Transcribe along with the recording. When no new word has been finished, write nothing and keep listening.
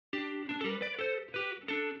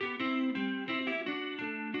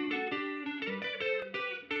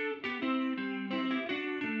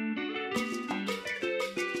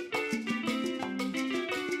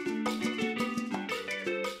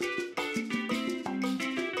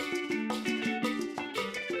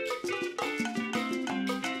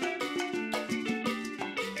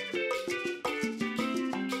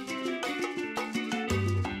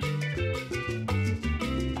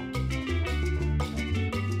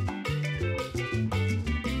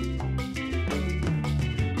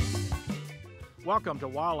Welcome to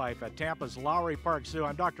Wildlife at Tampa's Lowry Park Zoo.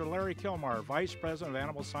 I'm Dr. Larry Killmar, Vice President of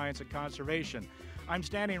Animal Science and Conservation. I'm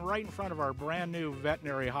standing right in front of our brand new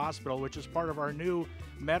veterinary hospital, which is part of our new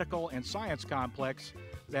medical and science complex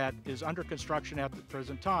that is under construction at the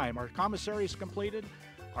present time. Our commissary is completed,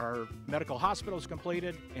 our medical hospital is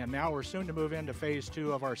completed, and now we're soon to move into phase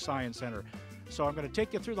 2 of our science center. So I'm going to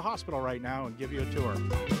take you through the hospital right now and give you a tour.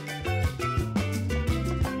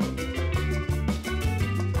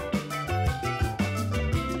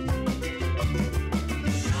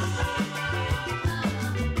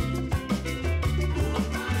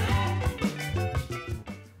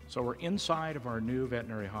 So we're inside of our new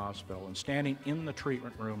veterinary hospital and standing in the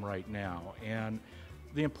treatment room right now. And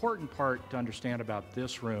the important part to understand about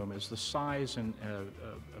this room is the size and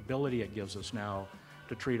ability it gives us now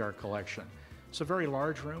to treat our collection. It's a very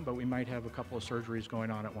large room, but we might have a couple of surgeries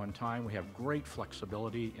going on at one time. We have great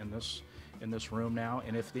flexibility in this room now.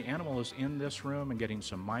 And if the animal is in this room and getting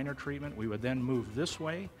some minor treatment, we would then move this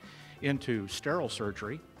way into sterile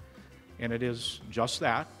surgery. And it is just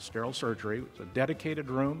that, sterile surgery. It's a dedicated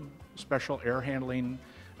room, special air handling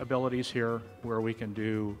abilities here where we can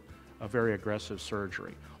do a very aggressive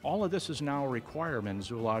surgery. All of this is now a requirement in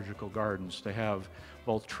zoological gardens to have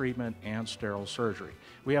both treatment and sterile surgery.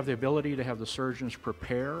 We have the ability to have the surgeons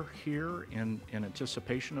prepare here in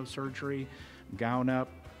anticipation of surgery, gown up,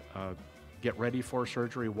 get ready for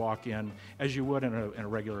surgery, walk in, as you would in a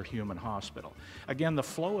regular human hospital. Again, the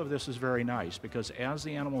flow of this is very nice because as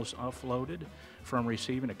the animal is offloaded from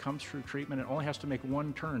receiving, it comes through treatment, it only has to make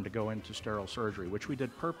one turn to go into sterile surgery, which we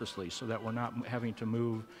did purposely so that we're not having to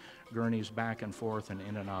move gurneys back and forth and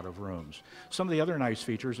in and out of rooms. Some of the other nice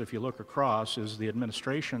features, if you look across, is the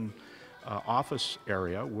administration office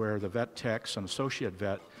area where the vet techs and associate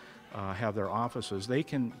vet have their offices. They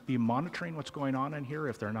can be monitoring what's going on in here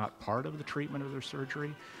if they're not part of the treatment of their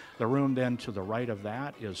surgery. The room then to the right of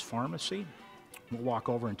that is pharmacy. We'll walk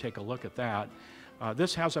over and take a look at that.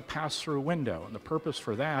 This has a pass-through window, and the purpose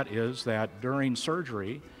for that is that during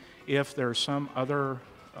surgery, if there's some other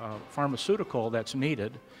pharmaceutical that's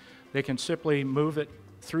needed, they can simply move it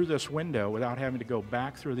through this window without having to go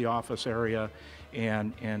back through the office area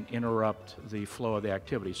and interrupt the flow of the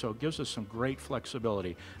activity. So it gives us some great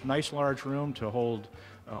flexibility. Nice large room to hold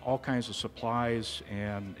all kinds of supplies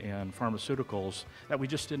and pharmaceuticals that we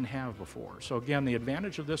just didn't have before. So again, the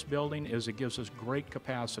advantage of this building is it gives us great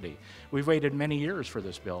capacity. We've waited many years for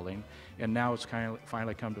this building, and now it's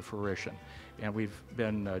finally come to fruition. And we've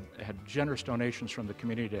had generous donations from the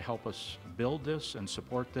community to help us build this and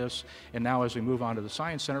support this. And now as we move on to the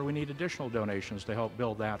Science Center, we need additional donations to help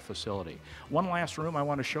build that facility. One last room I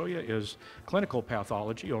want to show you is clinical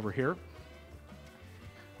pathology over here.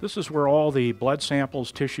 This is where all the blood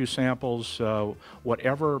samples, tissue samples,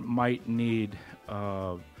 whatever might need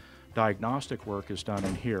diagnostic work is done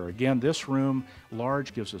in here. Again, this room,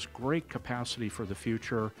 large, gives us great capacity for the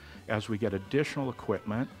future as we get additional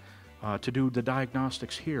equipment to do the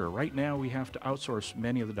diagnostics here. Right now we have to outsource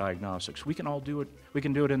many of the diagnostics. We can all do it, we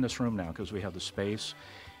can do it in this room now because we have the space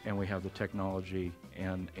and we have the technology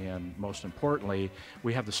and most importantly,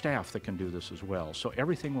 we have the staff that can do this as well. So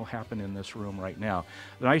everything will happen in this room right now.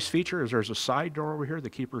 The nice feature is there's a side door over here. The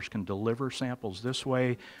keepers can deliver samples this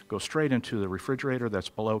way, go straight into the refrigerator that's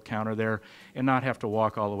below counter there, and not have to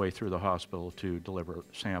walk all the way through the hospital to deliver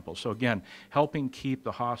samples. So again, helping keep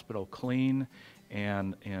the hospital clean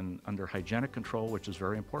and under hygienic control, which is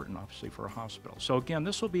very important, obviously, for a hospital. So again,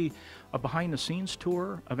 this will be a behind-the-scenes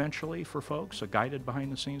tour eventually for folks, a guided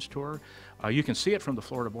behind-the-scenes tour. You can see it from the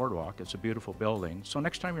Florida Boardwalk. It's a beautiful building. So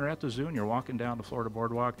next time you're at the zoo and you're walking down the Florida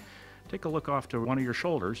Boardwalk, take a look off to one of your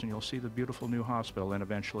shoulders and you'll see the beautiful new hospital and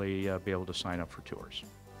eventually be able to sign up for tours.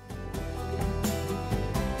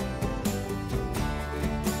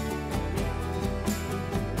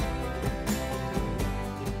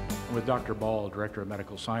 With Dr. Ball, Director of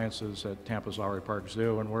Medical Sciences at Tampa's Lowry Park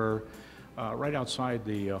Zoo, and we're right outside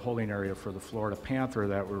the holding area for the Florida Panther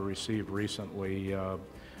that we received recently.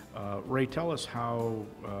 Ray, tell us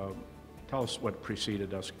what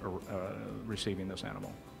preceded us receiving this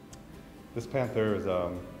animal. This panther is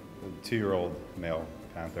a 2-year-old male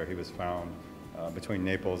panther. He was found between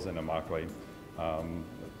Naples and Immokalee. A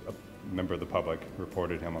member of the public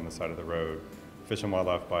reported him on the side of the road. Fish and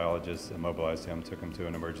wildlife biologists immobilized him, took him to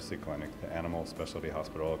an emergency clinic, the Animal Specialty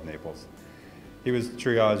Hospital of Naples. He was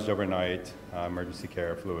triaged overnight, emergency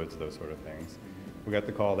care, fluids, those sort of things. We got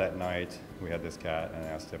the call that night. We had this cat and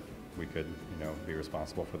asked if we could, be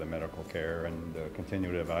responsible for the medical care and the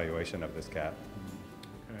continued evaluation of this cat.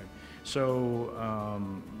 Okay. So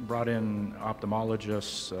brought in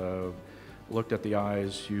ophthalmologists, looked at the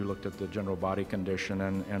eyes, you looked at the general body condition,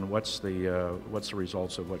 and what's the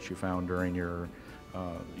results of what you found during your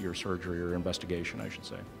surgery or investigation, I should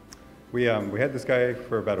say? We had this guy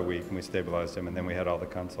for about a week, and we stabilized him, and then we had all the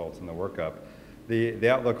consults and the workup. The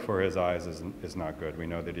outlook for his eyes is not good. We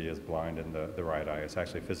know that he is blind in the right eye. It's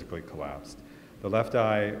actually physically collapsed. The left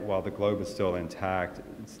eye, while the globe is still intact,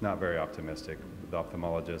 it's not very optimistic. The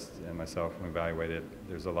ophthalmologist and myself, when we evaluated,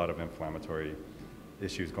 there's a lot of inflammatory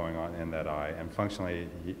issues going on in that eye, and functionally,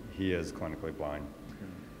 he is clinically blind.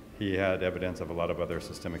 He had evidence of a lot of other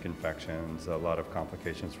systemic infections, a lot of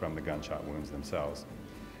complications from the gunshot wounds themselves.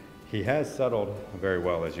 He has settled very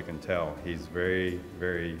well, as you can tell. He's very,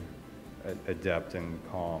 very adept and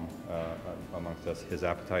calm amongst us. His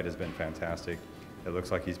appetite has been fantastic. It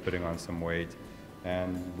looks like he's putting on some weight,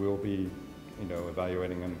 and we'll be,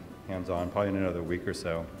 evaluating him hands-on probably in another week or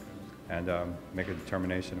so, and make a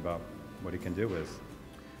determination about what he can do with.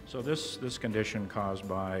 So this condition caused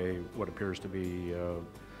by what appears to be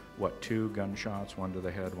two gunshots, one to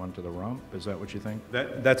the head, one to the rump? Is that what you think?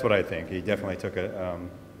 That's what I think. He definitely took a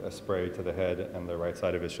spray to the head and the right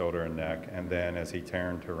side of his shoulder and neck, and then as he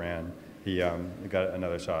turned to ran, he got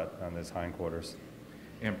another shot on his hindquarters.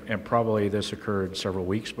 And probably this occurred several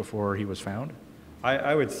weeks before he was found?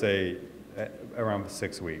 I would say around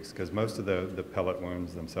 6 weeks, because most of the pellet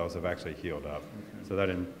wounds themselves have actually healed up. Okay. So that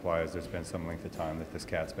implies there's been some length of time that this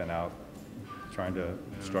cat's been out trying to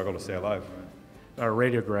struggle to stay alive. Our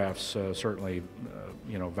radiographs certainly,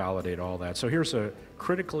 validate all that. So here's a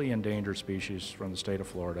critically endangered species from the state of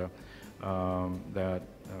Florida that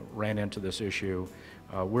ran into this issue.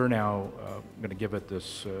 We're now going to give it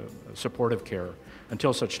this supportive care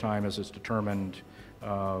until such time as it's determined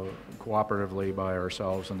cooperatively by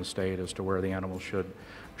ourselves and the state as to where the animal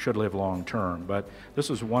should live long term. But this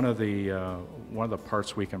is one of the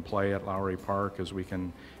parts we can play at Lowry Park, is we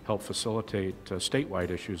can help facilitate statewide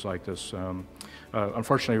issues like this.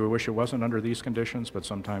 Unfortunately, we wish it wasn't under these conditions, but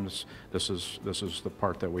sometimes this is the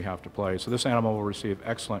part that we have to play. So this animal will receive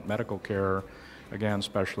excellent medical care. Again,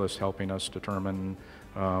 specialists helping us determine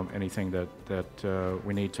anything that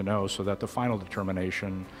we need to know, so that the final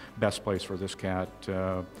determination, best place for this cat,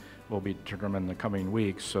 will be determined in the coming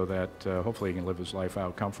weeks, so that hopefully he can live his life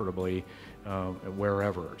out comfortably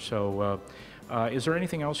wherever. So is there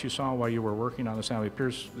anything else you saw while you were working on this animal? It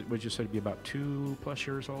appears, would you say, to be about 2+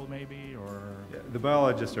 years old maybe, or? Yeah, the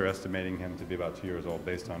biologists are estimating him to be about 2 years old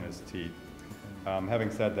based on his teeth.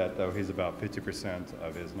 Having said that, though, he's about 50%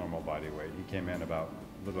 of his normal body weight. He came in about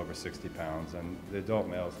a little over 60 pounds, and the adult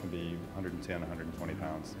males can be 110, 120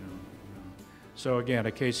 pounds. So again,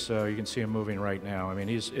 a case, you can see him moving right now. I mean,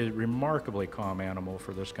 he's a remarkably calm animal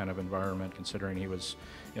for this kind of environment, considering he was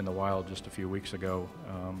in the wild just a few weeks ago.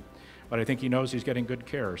 But I think he knows he's getting good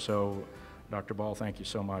care. So, Dr. Ball, thank you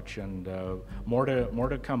so much, and more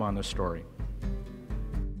to come on this story.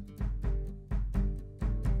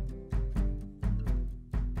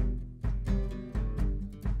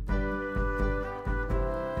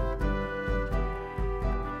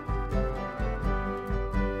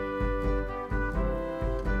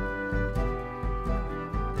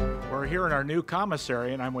 Here in our new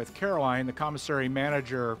commissary, and I'm with Caroline, the commissary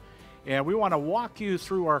manager, and we want to walk you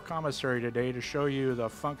through our commissary today to show you the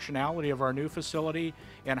functionality of our new facility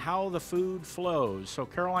and how the food flows. So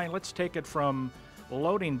Caroline, let's take it from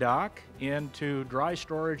loading dock into dry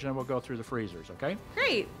storage, and we'll go through the freezers, okay?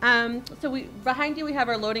 Great. So behind you we have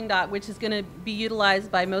our loading dock, which is going to be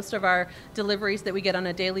utilized by most of our deliveries that we get on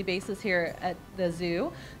a daily basis here at the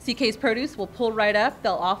zoo. CK's Produce will pull right up,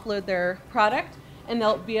 they'll offload their product, and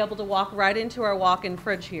they'll be able to walk right into our walk-in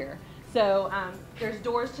fridge here. So there's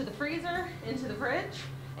doors to the freezer, into the fridge,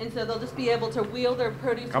 and so they'll just be able to wheel their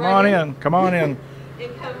produce come on in, come on in.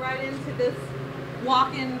 And come right into this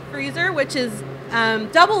walk-in freezer, which is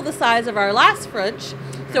double the size of our last fridge,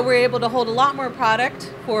 so we're able to hold a lot more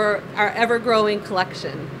product for our ever-growing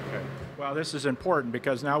collection. Okay. Well, this is important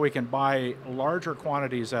because now we can buy larger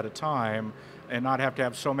quantities at a time and not have to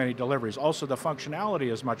have so many deliveries. Also, the functionality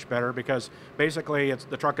is much better because basically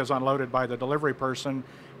the truck is unloaded by the delivery person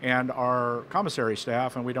and our commissary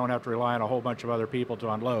staff, and we don't have to rely on a whole bunch of other people to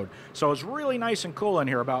unload. So it's really nice and cool in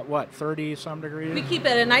here, about what, 30-some degrees? We keep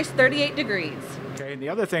it a nice 38 degrees. Okay, and the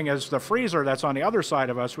other thing is the freezer that's on the other side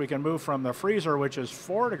of us, we can move from the freezer, which is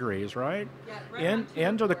 4 degrees, right? Yeah, right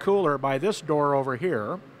into the cooler by this door over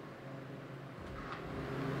here.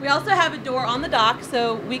 We also have a door on the dock,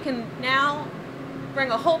 so we can now bring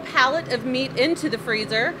a whole pallet of meat into the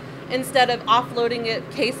freezer instead of offloading it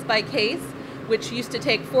case by case, which used to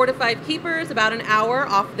take 4 to 5 keepers about an hour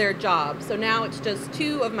off their job. So now it's just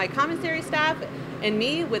 2 of my commissary staff and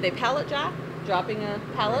me with a pallet jack, dropping a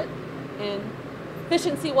pallet And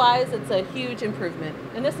efficiency-wise, it's a huge improvement.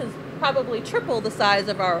 And this is probably triple the size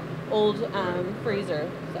of our old freezer.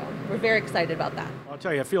 So we're very excited about that. I'll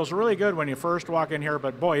tell you, it feels really good when you first walk in here,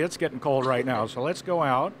 but boy, it's getting cold right now. So let's go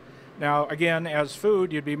out. Now, again, as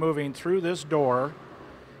food, you'd be moving through this door.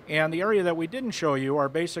 And the area that we didn't show you are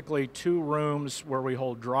basically 2 rooms where we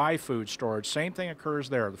hold dry food storage. Same thing occurs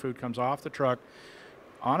there. The food comes off the truck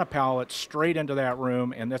on a pallet straight into that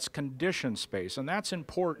room, and that's conditioned space. And that's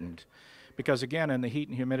important because, again, in the heat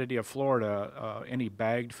and humidity of Florida, any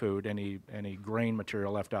bagged food, any grain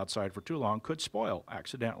material left outside for too long could spoil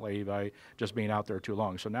accidentally by just being out there too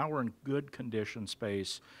long. So now we're in good conditioned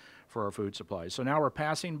space for our food supplies. So now we're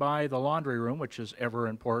passing by the laundry room, which is ever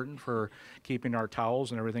important for keeping our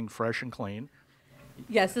towels and everything fresh and clean.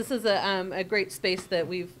 Yes, this is a great space that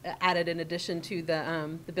we've added in addition to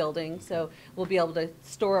the building. So we'll be able to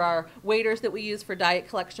store our waders that we use for diet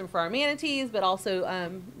collection for our manatees, but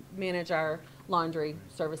also manage our laundry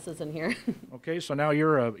services in here. Okay, so now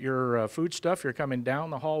your food stuff, you're coming down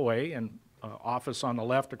the hallway, and office on the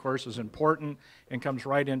left, of course, is important and comes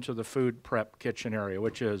right into the food prep kitchen area,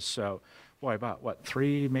 which is, boy, about, what,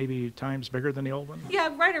 3 maybe times bigger than the old one? Yeah,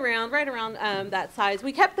 right around that size.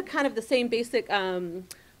 We kept the same basic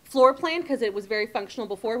floor plan because it was very functional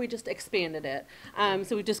before. We just expanded it.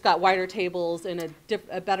 So we just got wider tables and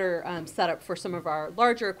a better setup for some of our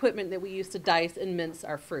larger equipment that we use to dice and mince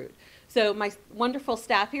our fruit. So my wonderful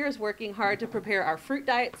staff here is working hard to prepare our fruit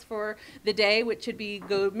diets for the day, which should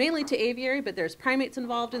go mainly to aviary, but there's primates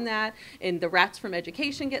involved in that, and the rats from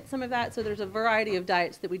education get some of that. So there's a variety of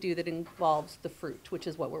diets that we do that involves the fruit, which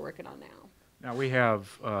is what we're working on now. Now we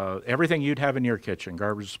have everything you'd have in your kitchen: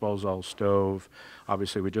 garbage disposal, stove.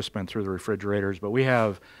 Obviously, we just been through the refrigerators, but we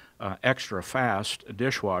have extra fast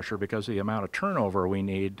dishwasher because of the amount of turnover we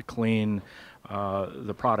need to clean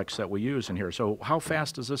the products that we use in here. So how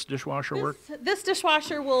fast does this dishwasher work? This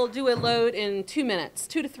dishwasher will do a load in 2 minutes.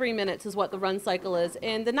 2 to 3 minutes is what the run cycle is.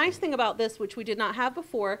 And the nice thing about this, which we did not have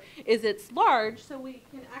before, is it's large, so we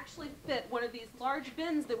can actually fit one of these large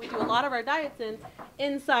bins that we do a lot of our diets in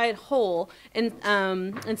inside whole, and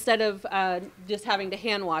instead of just having to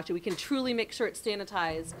hand wash it. We can truly make sure it's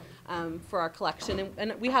sanitized for our collection.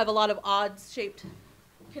 And we have a lot of odd-shaped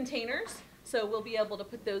containers, so we'll be able to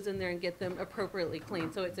put those in there and get them appropriately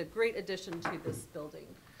clean. So it's a great addition to this building.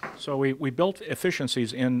 So we built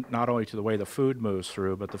efficiencies in not only to the way the food moves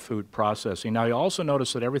through, but the food processing. Now you also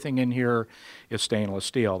notice that everything in here is stainless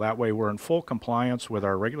steel. That way we're in full compliance with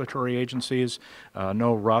our regulatory agencies,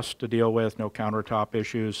 no rust to deal with, no countertop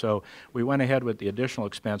issues. So we went ahead with the additional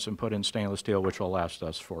expense and put in stainless steel, which will last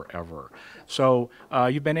us forever. So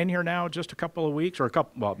you've been in here now just a couple of weeks, or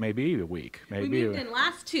well, maybe a week. We moved in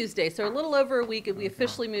last Tuesday, so a little over a week, and we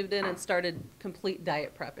officially moved in and started complete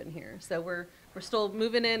diet prep in here. So we're still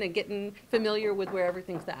moving in and getting familiar with where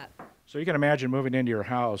everything's at. So you can imagine moving into your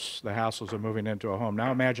house, the hassles of moving into a home.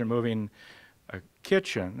 Now imagine moving a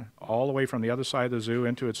kitchen all the way from the other side of the zoo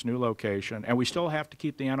into its new location, and we still have to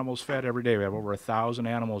keep the animals fed every day. We have over 1,000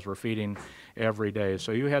 animals we're feeding every day.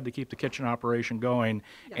 So you had to keep the kitchen operation going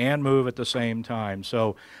and move at the same time.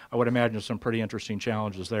 So I would imagine some pretty interesting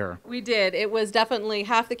challenges there. We did. It was definitely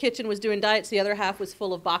half the kitchen was doing diets, the other half was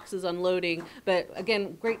full of boxes unloading. But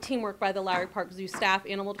again, great teamwork by the Lowry Park Zoo staff,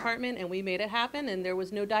 animal department, and we made it happen, and there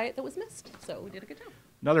was no diet that was missed. So we did a good job.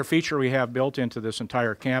 Another feature we have built into this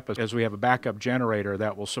entire campus is we have a backup generator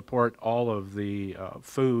that will support all of the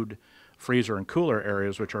food, freezer, and cooler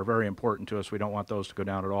areas, which are very important to us. We don't want those to go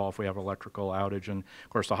down at all if we have an electrical outage. And of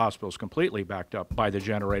course, the hospital is completely backed up by the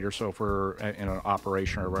generator, so if we're in an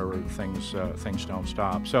operation or wherever things don't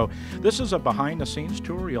stop. So this is a behind-the-scenes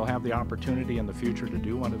tour. You'll have the opportunity in the future to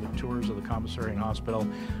do one of the tours of the commissary and hospital.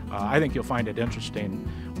 I think you'll find it interesting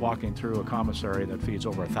walking through a commissary that feeds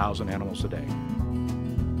over 1,000 animals a day.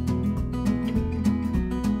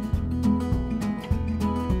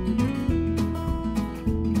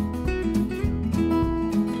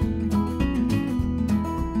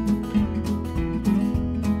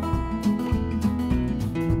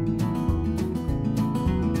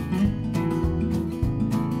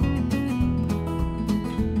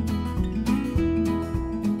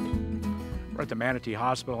 At the Manatee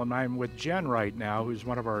Hospital, and I'm with Jen right now, who's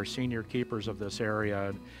one of our senior keepers of this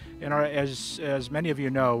area. And as many of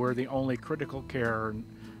you know, we're the only critical care,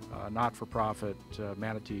 not-for-profit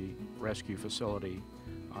manatee rescue facility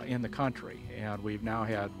in the country. And we've now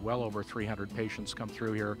had well over 300 patients come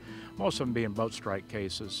through here, most of them being boat strike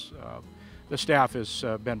cases. The staff has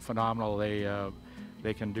been phenomenal. They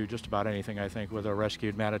they can do just about anything, I think, with a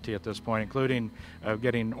rescued manatee at this point, including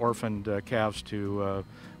getting orphaned calves to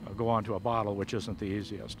go onto a bottle, which isn't the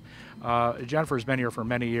easiest. Jennifer's been here for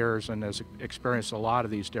many years and has experienced a lot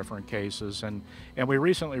of these different cases, and we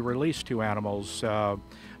recently released 2 animals.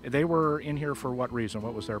 They were in here for what reason?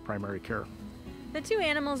 What was their primary care? The 2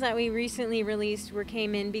 animals that we recently released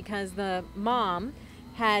came in because the mom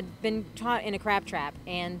had been caught in a crab trap,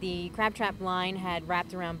 and the crab trap line had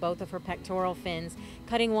wrapped around both of her pectoral fins,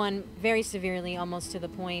 cutting one very severely, almost to the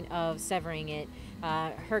point of severing it.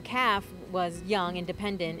 Her calf was young and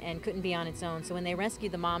dependent and couldn't be on its own, so when they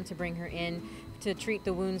rescued the mom to bring her in to treat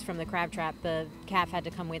the wounds from the crab trap, the calf had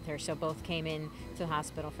to come with her, so both came in to the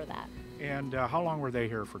hospital for that. And how long were they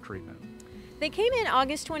here for treatment? They came in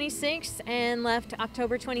August 26th and left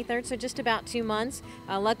October 23rd, so just about 2 months.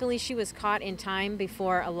 Luckily, she was caught in time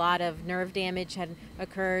before a lot of nerve damage had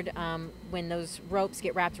occurred. When those ropes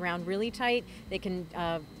get wrapped around really tight, they can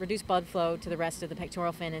reduce blood flow to the rest of the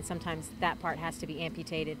pectoral fin, and sometimes that part has to be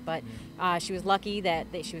amputated. But she was lucky that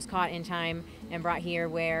she was caught in time and brought here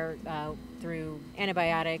where through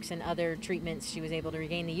antibiotics and other treatments, she was able to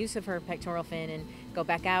regain the use of her pectoral fin and go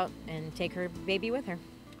back out and take her baby with her.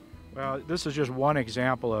 Well, this is just one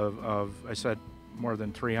example of I said, more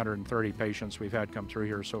than 330 patients we've had come through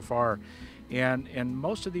here so far. And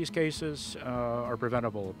most of these cases are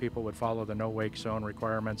preventable. People would follow the no-wake zone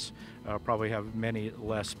requirements, probably have many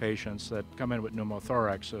less patients that come in with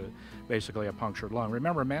pneumothorax, basically a punctured lung.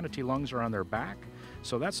 Remember, manatee lungs are on their back,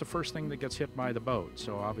 so that's the first thing that gets hit by the boat.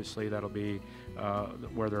 So obviously that'll be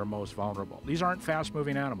where they're most vulnerable. These aren't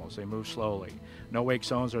fast-moving animals. They move slowly. No-wake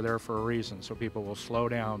zones are there for a reason, so people will slow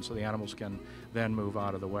down so the animals can then move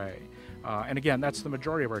out of the way. And again, that's the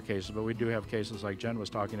majority of our cases, but we do have cases like Jen was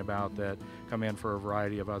talking about that come in for a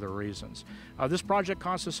variety of other reasons. This project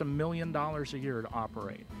costs us $1 million a year to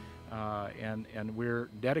operate. And we're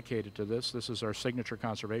dedicated to this. This is our signature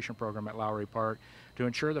conservation program at Lowry Park to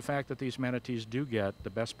ensure the fact that these manatees do get the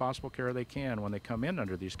best possible care they can when they come in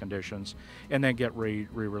under these conditions and then get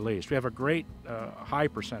re-released. We have a great high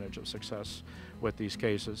percentage of success with these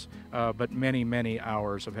cases, but many, many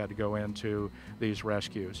hours have had to go into these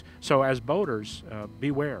rescues. So as boaters,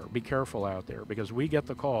 beware, be careful out there, because we get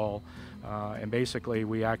the call and basically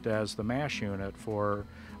we act as the MASH unit for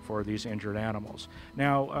these injured animals.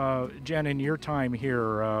 Now, Jen, in your time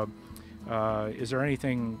here, is there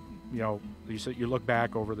anything, you look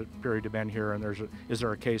back over the period you've been here, and is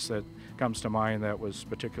there a case that comes to mind that was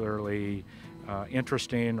particularly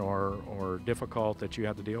interesting or difficult that you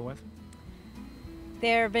had to deal with?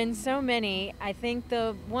 There have been so many. I think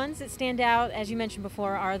the ones that stand out, as you mentioned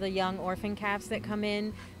before, are the young orphan calves that come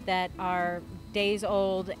in that are days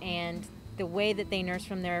old, and the way that they nurse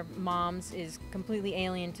from their moms is completely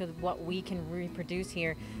alien to what we can reproduce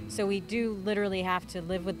here. So we do literally have to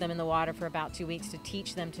live with them in the water for about 2 weeks to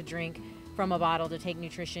teach them to drink from a bottle, to take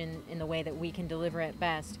nutrition in the way that we can deliver it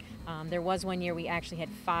best. There was one year we actually had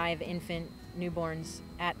 5 infant newborns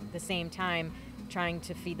at the same time, trying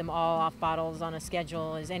to feed them all off bottles on a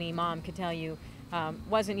schedule, as any mom could tell you.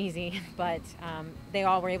 Wasn't easy, but they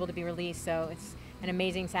all were able to be released, so it's an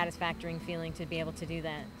amazing, satisfying feeling to be able to do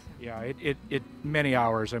that. Yeah, it many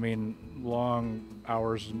hours, I mean, long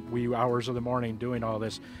hours, wee hours of the morning doing all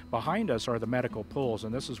this. Behind us are the medical pools,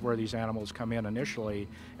 and this is where these animals come in initially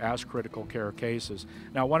as critical care cases.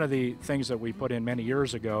 Now, one of the things that we put in many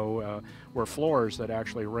years ago were floors that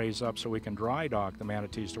actually raise up so we can dry dock the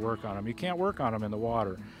manatees to work on them. You can't work on them in the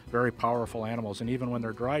water. Very powerful animals, and even when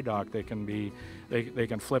they're dry docked, they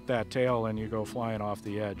can flip that tail and you go flying off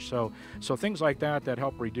the edge. So things like that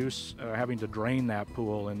help reduce having to drain that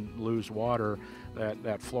pool and lose water.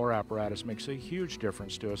 That floor apparatus makes a huge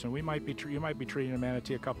difference to us, and you might be treating a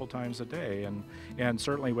manatee a couple times a day, and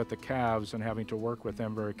certainly with the calves and having to work with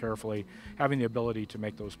them very carefully, having the ability to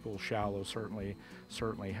make those pools shallow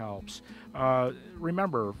certainly helps.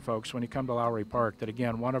 Remember, folks, when you come to Lowry Park, that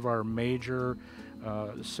again, one of our major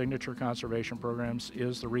signature conservation programs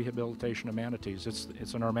is the rehabilitation of manatees.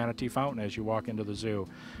 It's in our manatee fountain as you walk into the zoo.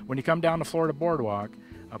 When you come down the Florida Boardwalk,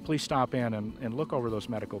 please stop in and look over those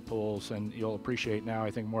medical pools, and you'll appreciate now,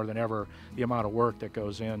 I think more than ever, the amount of work that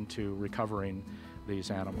goes into recovering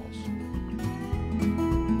these animals.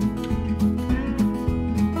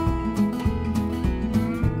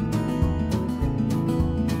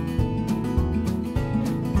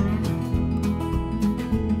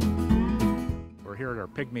 Here at our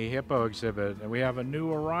Pygmy Hippo exhibit, and we have a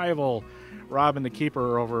new arrival. Robin, the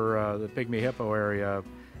keeper over the Pygmy Hippo area,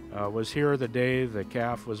 was here the day the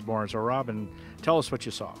calf was born. So Robin, tell us what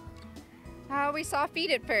you saw. We saw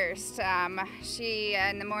feet at first. She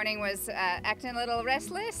in the morning was acting a little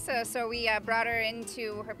restless, so we brought her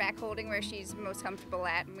into her back holding where she's most comfortable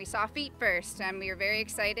at, and we saw feet first, and we were very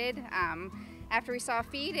excited. After we saw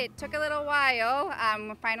feet, it took a little while.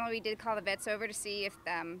 Finally, we did call the vets over to see if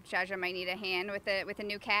Jaja might need a hand with a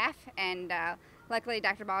new calf, and luckily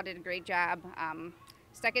Dr. Ball did a great job.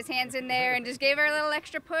 Stuck his hands in there and just gave her a little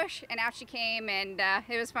extra push, and out she came, and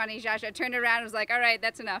it was funny. Jaja turned around and was like, all right,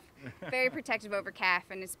 that's enough. Very protective over calf,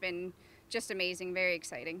 and it's been just amazing, very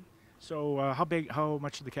exciting. So how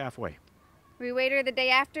much did the calf weigh? We weighed her the day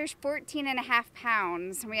after, 14.5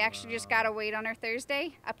 pounds. We actually just got a weight on her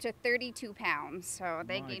Thursday, up to 32 pounds, so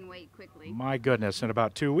they gain weight quickly. My goodness, in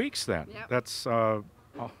about 2 weeks then. Yep.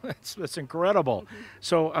 That's incredible.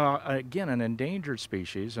 So again, an endangered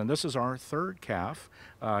species, and this is our third calf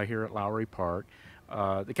here at Lowry Park.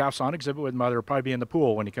 The calf's on exhibit with mother, probably be in the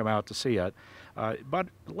pool when you come out to see it. But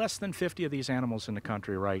less than 50 of these animals in the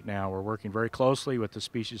country right now. We're working very closely with the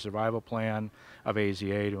Species Survival Plan of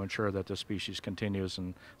AZA to ensure that the species continues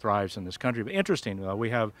and thrives in this country. But interesting, we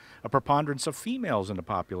have a preponderance of females in the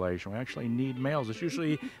population. We actually need males. It's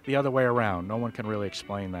usually the other way around. No one can really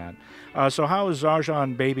explain that. So how has Jaja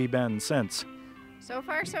and baby been since? So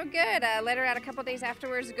far, so good. Let her out a couple days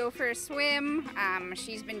afterwards to go for a swim.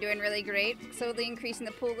 She's been doing really great, slowly increasing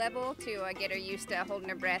the pool level to get her used to holding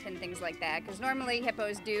her breath and things like that. Because normally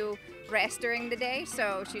hippos do rest during the day,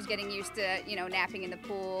 so she's getting used to, napping in the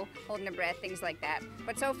pool, holding her breath, things like that.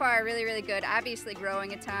 But so far, really, really good. Obviously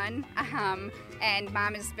growing a ton. And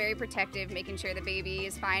mom is very protective, making sure the baby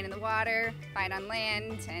is fine in the water, fine on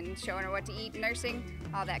land, and showing her what to eat, nursing,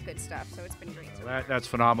 all that good stuff. So it's been great. That's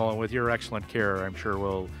phenomenal. And with your excellent care, I'm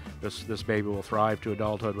sure this baby will thrive to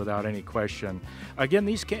adulthood without any question. Again,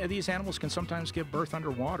 these animals can sometimes give birth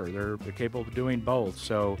underwater. They're capable of doing both.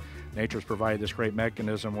 So nature's provided this great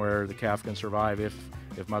mechanism where the calf can survive if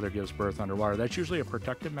mother gives birth underwater. That's usually a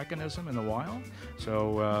protective mechanism in the wild.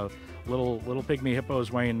 So little pygmy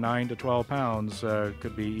hippos weighing 9 to 12 pounds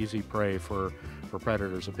could be easy prey for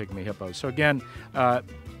predators of pygmy hippos. So again,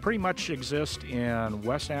 pretty much exist in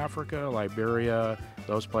West Africa, Liberia,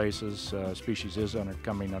 those places. Species is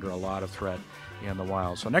coming under a lot of threat in the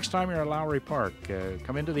wild. So next time you're at Lowry Park,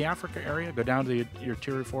 come into the Africa area, go down to the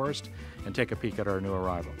Uritiri Forest, and take a peek at our new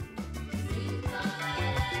arrival.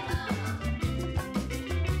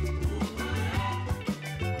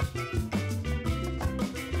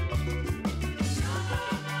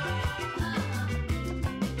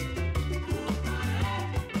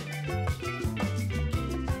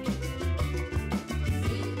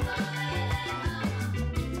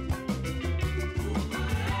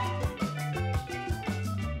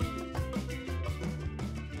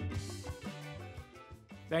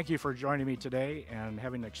 Thank you for joining me today and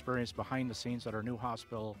having an experience behind the scenes at our new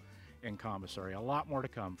hospital and commissary. A lot more to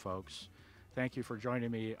come, folks. Thank you for joining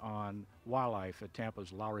me on Wildlife at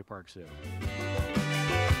Tampa's Lowry Park Zoo.